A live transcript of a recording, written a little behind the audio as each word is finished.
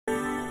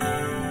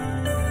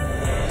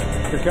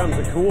Here comes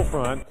a cool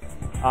front.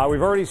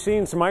 We've already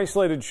seen some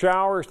isolated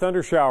showers,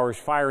 thunder showers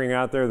firing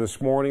out there this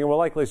morning, and we'll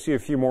likely see a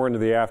few more into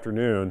the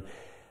afternoon.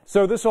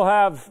 So this will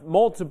have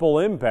multiple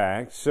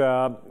impacts.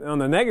 On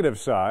the negative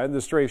side,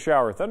 the stray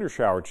shower, thunder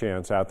shower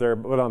chance out there,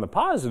 but on the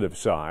positive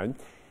side,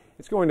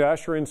 it's going to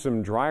usher in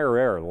some drier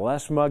air,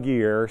 less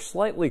muggy air,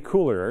 slightly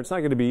cooler air. It's not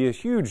going to be a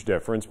huge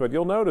difference, but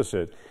you'll notice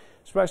it,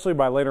 especially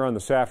by later on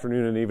this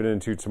afternoon and even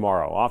into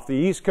tomorrow. Off the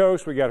East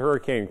Coast, we got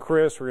Hurricane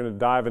Chris. We're going to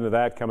dive into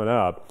that coming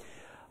up.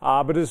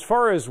 But as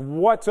far as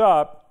what's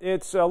up,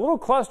 it's a little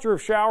cluster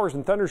of showers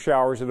and thunder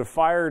showers that have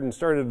fired and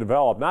started to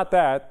develop. Not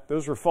that.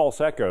 Those are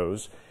false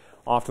echoes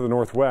off to the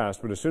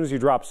northwest. But as soon as you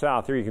drop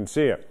south, here you can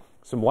see it.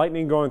 Some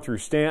lightning going through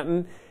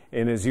Stanton.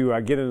 And as you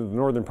get into the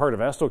northern part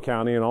of Estill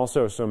County, and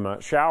also some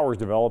showers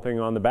developing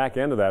on the back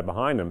end of that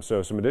behind them.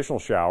 So some additional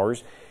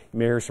showers. You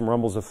may hear some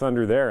rumbles of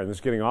thunder there. And this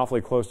is getting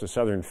awfully close to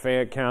southern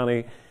Fayette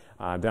County,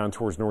 down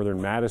towards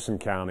northern Madison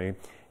County.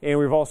 And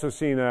we've also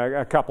seen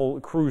a couple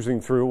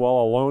cruising through,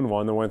 well, a lone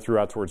one that went through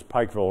out towards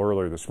Pikeville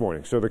earlier this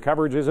morning. So the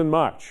coverage isn't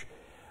much,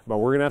 but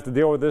we're going to have to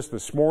deal with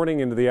this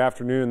morning into the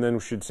afternoon, and then we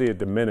should see it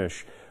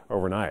diminish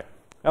overnight.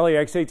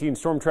 LAX 18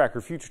 Storm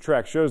Tracker Future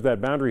Track shows that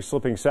boundary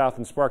slipping south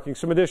and sparking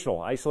some additional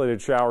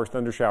isolated showers,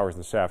 thunder showers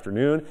this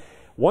afternoon.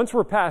 Once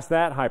we're past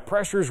that, high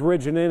pressure's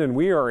ridging in, and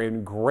we are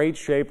in great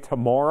shape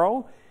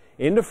tomorrow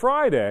into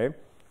Friday.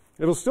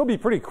 It'll still be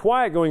pretty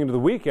quiet going into the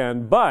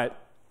weekend, but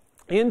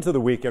into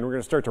the weekend, we're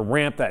going to start to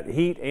ramp that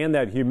heat and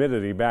that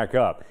humidity back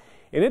up.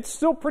 And it's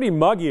still pretty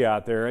muggy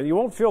out there, and you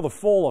won't feel the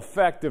full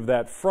effect of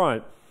that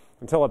front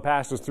until it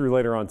passes through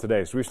later on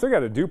today. So we've still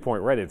got a dew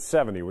point right at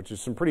 70, which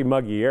is some pretty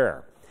muggy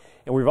air.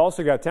 And we've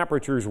also got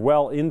temperatures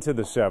well into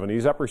the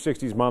 70s, upper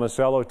 60s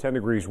Monticello, 10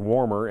 degrees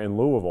warmer in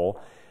Louisville,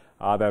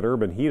 that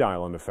urban heat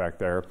island effect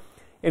there.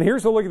 And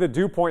here's a look at the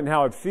dew point and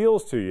how it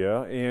feels to you.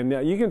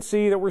 And you can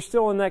see that we're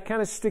still in that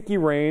kind of sticky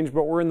range,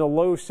 but we're in the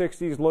low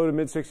 60s, low to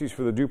mid 60s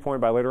for the dew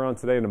point by later on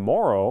today and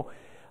tomorrow.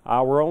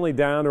 We're only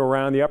down to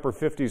around the upper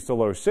 50s to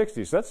low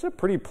 60s. So that's a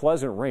pretty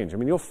pleasant range. I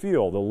mean, you'll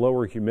feel the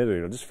lower humidity.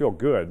 It'll just feel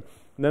good.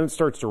 And then it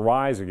starts to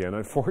rise again,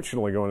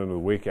 unfortunately, going into the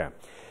weekend.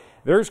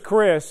 There's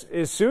Chris.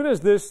 As soon as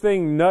this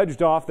thing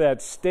nudged off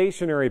that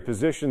stationary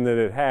position that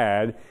it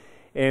had,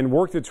 and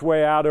worked its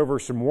way out over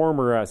some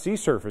warmer sea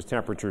surface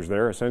temperatures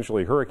there,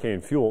 essentially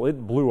hurricane fuel,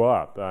 it blew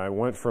up. It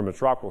went from a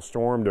tropical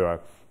storm to a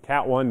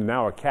Cat 1 to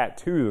now a Cat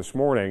 2 this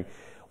morning.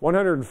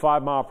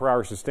 105 mile per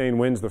hour sustained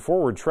winds. The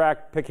forward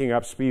track picking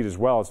up speed as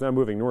well. It's now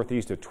moving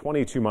northeast at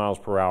 22 miles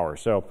per hour.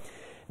 So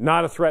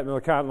not a threat in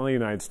the continental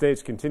United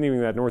States, continuing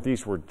that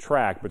northeastward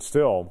track, but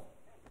still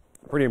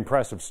pretty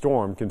impressive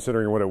storm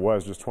considering what it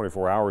was just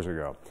 24 hours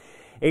ago.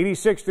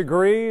 86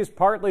 degrees,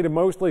 partly to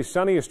mostly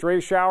sunny, a stray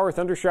shower,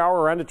 thunder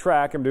shower around the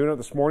track. I'm doing it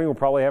this morning. We'll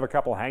probably have a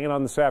couple hanging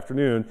on this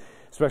afternoon,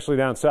 especially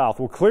down south.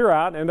 We'll clear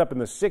out, end up in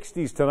the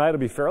 60s tonight. It'll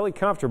be fairly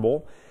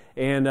comfortable.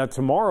 And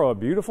tomorrow, a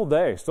beautiful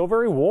day. Still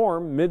very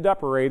warm, mid to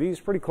upper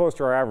 80s, pretty close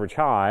to our average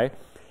high.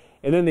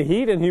 And then the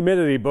heat and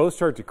humidity both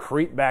start to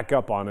creep back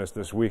up on us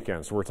this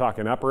weekend. So we're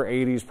talking upper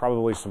 80s,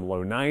 probably some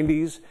low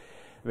 90s.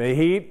 The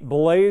heat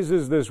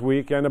blazes this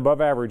weekend,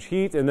 above average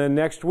heat. And then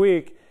next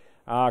week,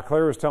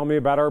 Claire was telling me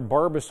about our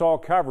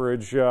Barbasol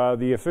coverage.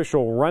 The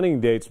official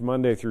running dates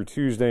Monday through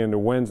Tuesday into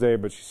Wednesday,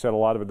 but she said a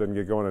lot of it doesn't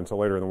get going until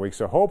later in the week.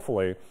 So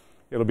hopefully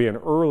it'll be an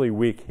early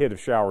week hit of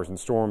showers and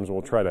storms.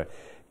 We'll try to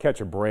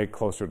catch a break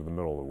closer to the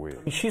middle of the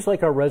week. She's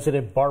like our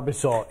resident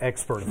Barbasol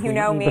expert. You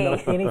know me.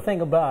 If we know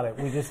anything about it,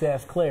 we just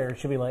ask Claire.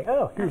 She'll be like,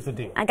 oh, here's the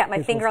deal. I got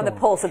my finger on the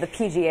pulse of the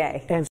PGA. And